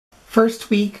First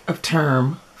week of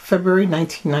term, February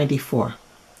 1994.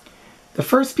 The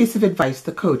first piece of advice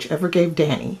the coach ever gave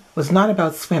Danny was not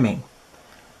about swimming,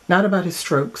 not about his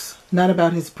strokes, not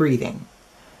about his breathing,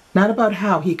 not about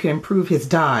how he could improve his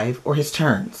dive or his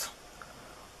turns.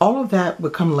 All of that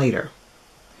would come later.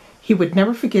 He would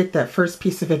never forget that first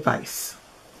piece of advice.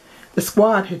 The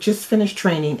squad had just finished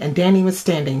training and Danny was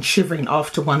standing shivering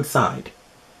off to one side.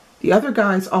 The other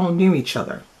guys all knew each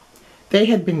other. They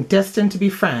had been destined to be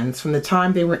friends from the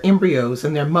time they were embryos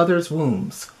in their mothers'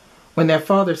 wombs, when their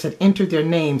fathers had entered their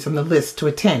names on the list to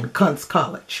attend Kuntz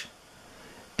College.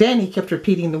 Danny kept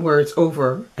repeating the words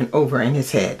over and over in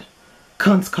his head.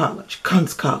 Kuntz College,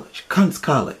 Kuntz College, Kuntz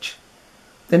College.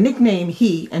 The nickname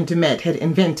he and Demet had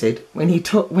invented when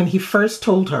he first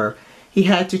told her he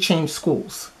had to change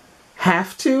schools.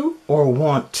 Have to or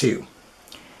want to?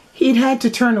 He'd had to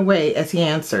turn away as he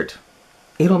answered,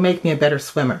 "It'll make me a better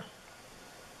swimmer."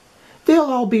 "They'll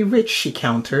all be rich," she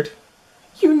countered.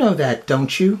 "You know that,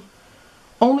 don't you?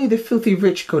 Only the filthy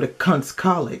rich go to Kuntz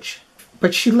College."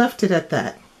 But she left it at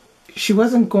that. She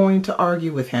wasn't going to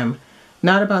argue with him,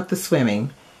 not about the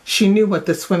swimming. She knew what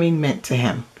the swimming meant to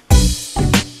him.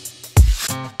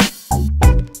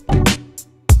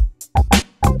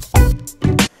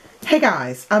 Hey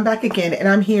guys, I'm back again and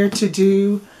I'm here to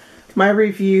do my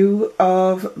review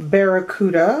of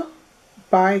Barracuda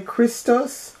by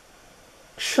Christos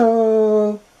Tsiolkas.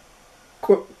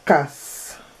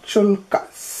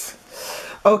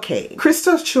 Okay,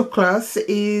 Christos Tsiolkas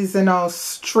is an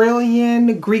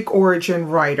Australian Greek origin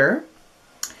writer,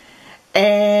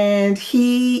 and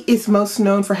he is most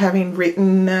known for having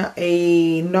written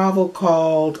a novel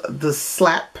called The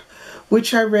Slap,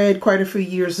 which I read quite a few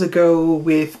years ago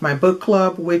with my book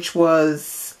club, which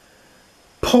was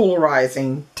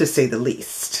polarizing to say the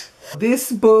least.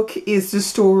 This book is the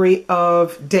story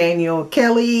of Daniel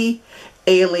Kelly,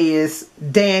 alias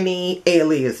Danny,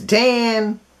 alias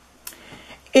Dan.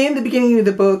 In the beginning of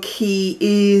the book, he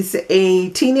is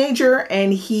a teenager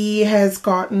and he has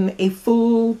gotten a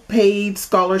full paid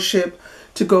scholarship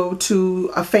to go to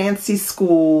a fancy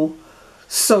school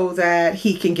so that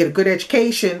he can get a good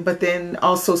education, but then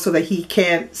also so that he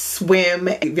can swim,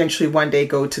 eventually one day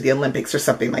go to the Olympics or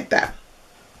something like that.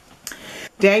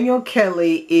 Daniel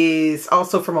Kelly is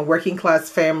also from a working class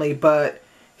family, but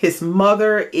his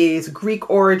mother is Greek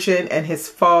origin and his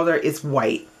father is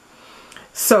white.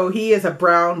 So he is a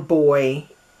brown boy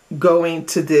going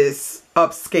to this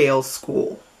upscale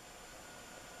school.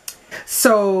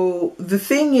 So the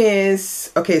thing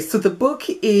is, okay, so the book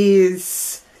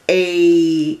is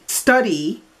a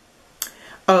study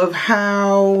of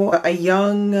how a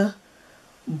young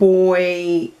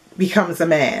boy becomes a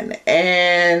man,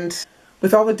 and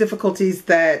with all the difficulties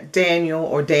that Daniel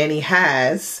or Danny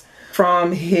has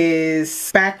from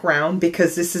his background,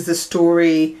 because this is a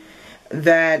story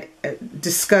that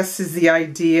discusses the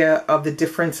idea of the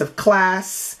difference of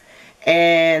class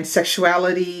and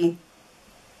sexuality.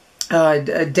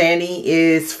 Danny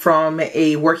is from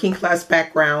a working class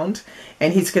background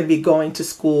and he's going to be going to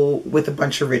school with a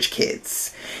bunch of rich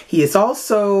kids. He is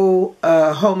also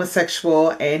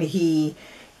homosexual and he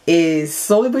is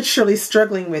slowly but surely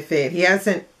struggling with it. He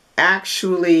hasn't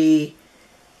actually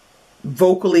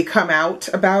vocally come out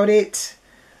about it,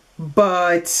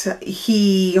 but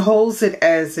he holds it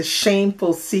as a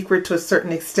shameful secret to a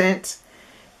certain extent,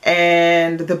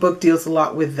 and the book deals a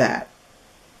lot with that.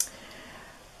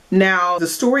 Now, the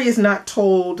story is not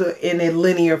told in a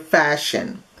linear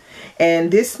fashion,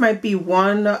 and this might be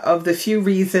one of the few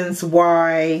reasons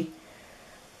why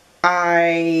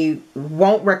I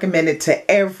won't recommend it to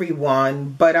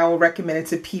everyone, but I will recommend it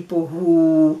to people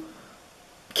who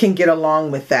can get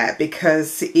along with that,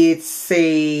 because it's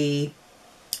a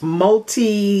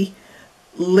multi-linear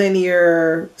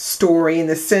story in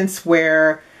the sense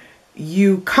where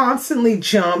you constantly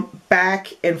jump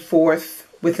back and forth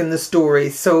within the story.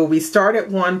 So we start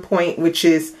at one point, which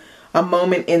is a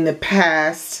moment in the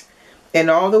past,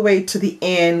 and all the way to the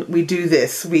end we do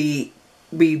this. We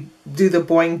do the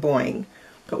boing boing.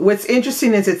 But what's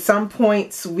interesting is at some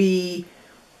points we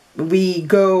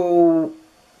go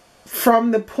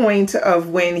from the point of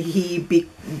when he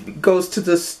goes to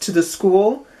the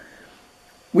school.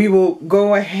 We will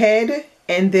go ahead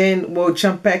and then we'll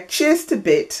jump back just a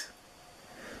bit,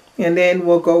 and then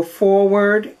we'll go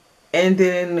forward, and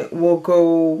then we'll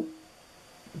go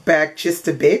back just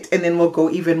a bit, and then we'll go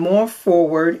even more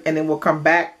forward, and then we'll come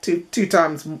back to two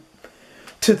times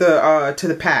to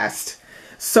the past.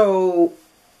 So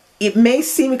it may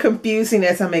seem confusing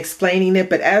as I'm explaining it,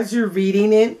 but as you're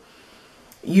reading it,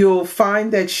 you'll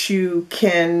find that you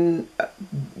can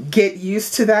get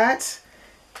used to that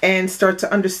and start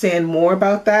to understand more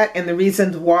about that and the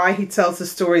reasons why he tells the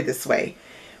story this way.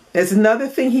 There's another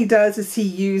thing he does is he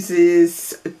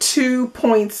uses 2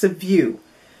 points of view,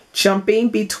 jumping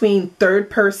between third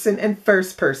person and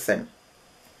first person.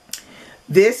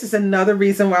 This is another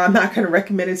reason why I'm not going to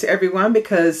recommend it to everyone,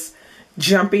 because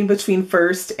jumping between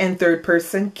first and third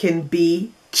person can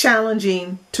be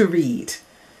challenging to read.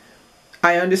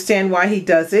 I understand why he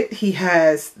does it. He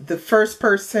has the first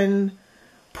person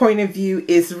point of view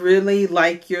is really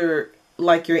like you're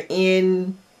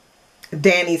in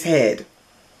Danny's head.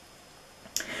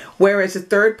 Whereas the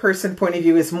third person point of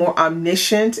view is more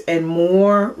omniscient and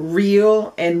more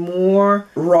real and more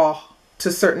raw to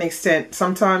a certain extent.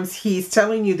 Sometimes he's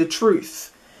telling you the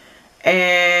truth.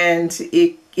 And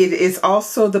it is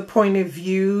also the point of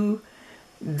view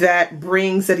that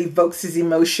evokes his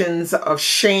emotions of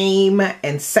shame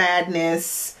and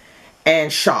sadness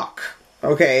and shock.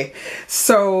 Okay,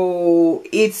 so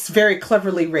it's very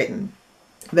cleverly written.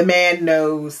 The man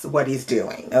knows what he's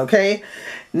doing. Okay,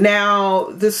 now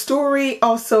the story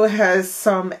also has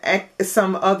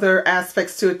some other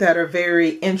aspects to it that are very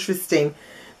interesting.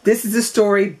 This is a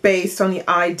story based on the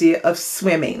idea of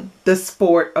swimming, the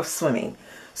sport of swimming.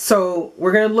 So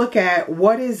we're going to look at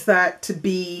what is that to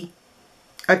be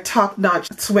a top-notch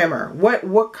swimmer.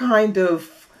 What kind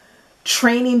of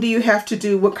training do you have to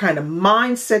do? What kind of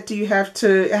mindset do you have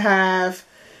to have?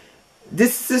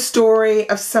 This is a story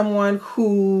of someone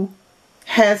who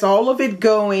has all of it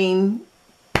going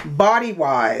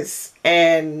body-wise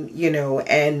and, you know,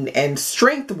 and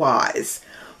strength-wise,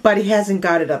 but he hasn't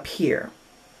got it up here.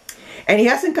 And he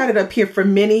hasn't got it up here for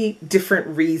many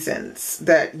different reasons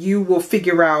that you will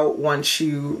figure out once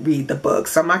you read the book.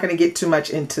 So I'm not going to get too much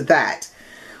into that.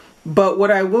 But what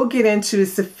I will get into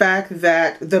is the fact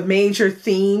that the major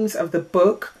themes of the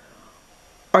book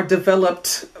are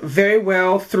developed very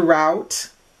well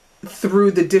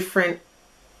through the different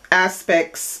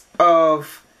aspects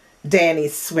of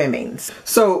Danny's swimming.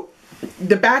 So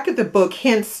the back of the book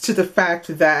hints to the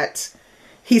fact that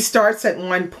he starts at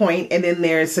one point and then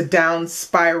there's a down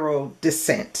spiral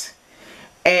descent.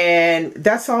 And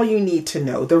that's all you need to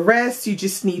know. The rest you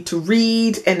just need to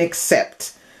read and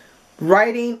accept.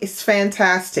 Writing is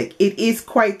fantastic. It is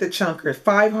quite the chunker,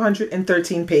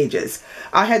 513 pages.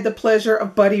 I had the pleasure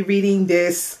of buddy reading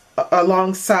this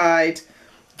alongside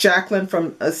Jaclyn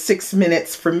from 6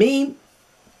 Minutes for Me.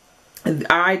 And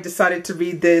I decided to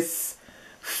read this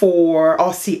for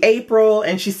Aussie April,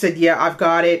 and she said, yeah, I've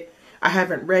got it. I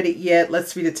haven't read it yet.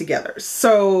 Let's read it together.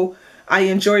 So I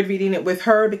enjoyed reading it with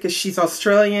her because she's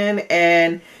Australian,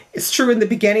 and it's true in the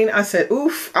beginning I said,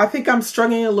 oof, I think I'm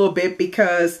struggling a little bit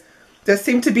because there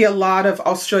seem to be a lot of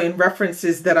Australian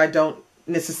references that I don't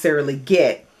necessarily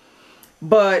get.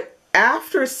 But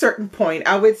after a certain point,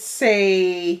 I would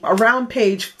say around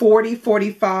page 40,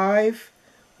 45,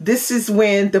 this is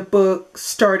when the book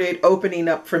started opening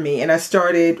up for me and I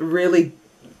started really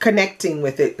connecting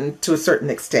with it to a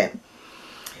certain extent.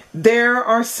 There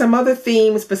are some other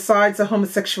themes besides the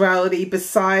homosexuality,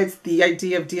 besides the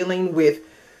idea of dealing with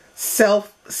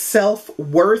self-worth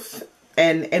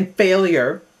and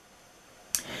failure.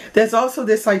 There's also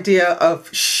this idea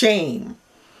of shame.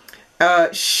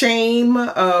 Shame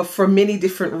for many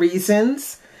different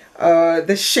reasons.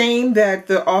 The shame that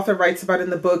the author writes about in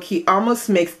the book, he almost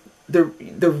makes the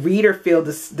reader feel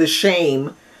the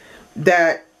shame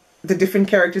that the different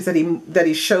characters that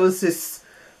he shows this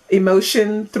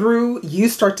emotion through, you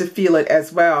start to feel it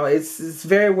as well. It's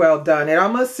very well done. It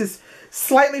almost is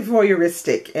slightly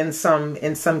voyeuristic in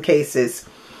some cases.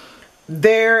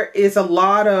 There is a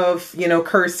lot of, you know,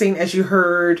 cursing, as you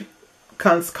heard,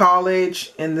 Cunts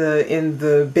College in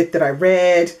the bit that I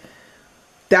read.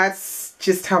 That's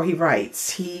just how he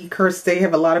writes. They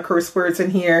have a lot of curse words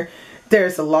in here.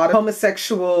 There's a lot of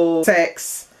homosexual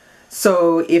sex.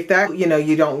 So if that, you know,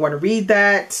 you don't want to read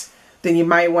that, then you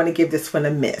might want to give this one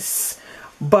a miss.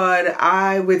 But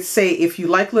I would say if you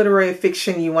like literary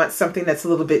fiction, you want something that's a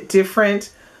little bit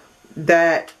different,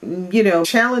 that, you know,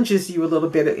 challenges you a little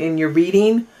bit in your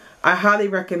reading, I highly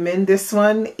recommend this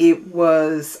one. It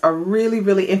was a really,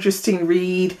 really interesting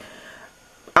read.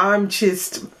 I'm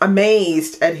just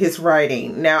amazed at his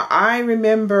writing. Now, I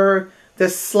remember the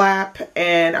slap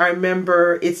and I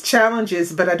remember its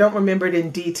challenges, but I don't remember it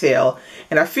in detail.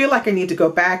 And I feel like I need to go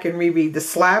back and reread the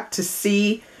slap to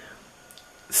see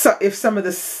if some of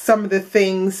the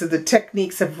things, the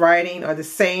techniques of writing are the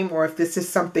same, or if this is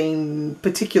something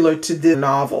particular to the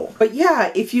novel. But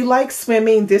yeah, if you like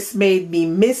swimming, this made me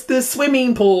miss the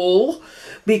swimming pool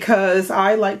because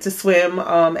I like to swim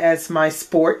as my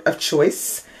sport of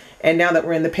choice. And now that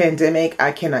we're in the pandemic,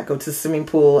 I cannot go to the swimming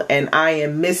pool, and I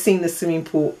am missing the swimming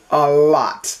pool a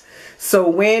lot. So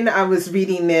when I was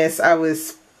reading this, I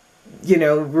was, you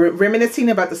know, reminiscing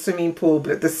about the swimming pool,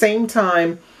 but at the same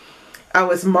time, I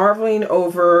was marveling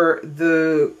over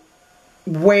the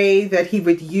way that he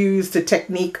would use the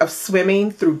technique of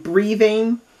swimming through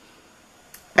breathing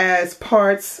as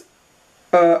parts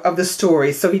of the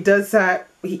story. So he does that.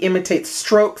 He imitates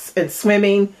strokes and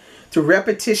swimming through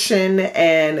repetition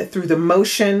and through the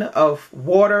motion of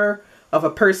water, of a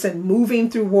person moving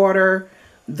through water.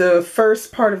 The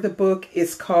first part of the book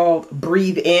is called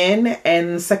Breathe In,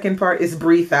 and the second part is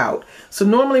Breathe Out. So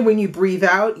normally when you breathe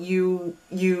out, you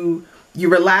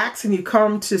relax and you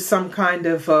come to some kind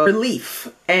of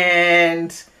relief.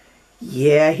 And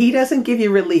yeah, he doesn't give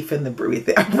you relief in the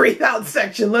breathe out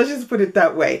section. Let's just put it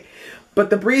that way. But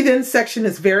the breathe in section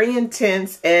is very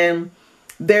intense, and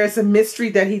there's a mystery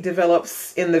that he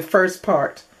develops in the first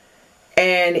part.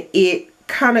 And it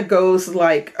kind of goes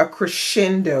like a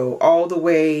crescendo all the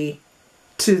way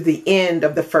to the end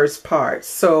of the first part.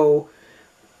 So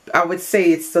I would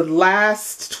say it's the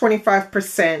last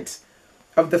 25%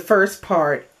 of the first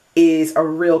part is a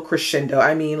real crescendo.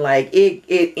 I mean, like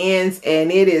it ends and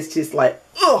it is just like,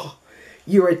 oh,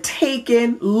 you are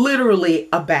taken literally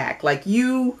aback. Like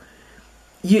you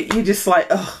just like,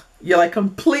 oh, you're like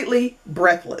completely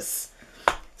breathless.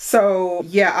 So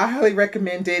yeah, I highly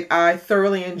recommend it. I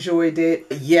thoroughly enjoyed it.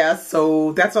 Yeah,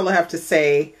 so that's all I have to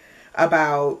say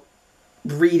about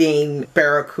reading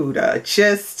Barracuda.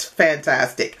 Just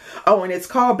fantastic. Oh, and it's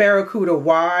called Barracuda.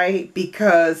 Why?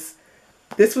 Because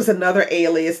this was another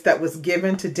alias that was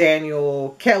given to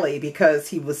Daniel Kelly because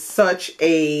he was such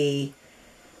a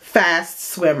fast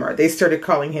swimmer. They started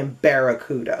calling him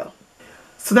Barracuda.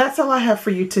 So that's all I have for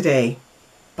you today.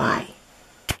 Bye.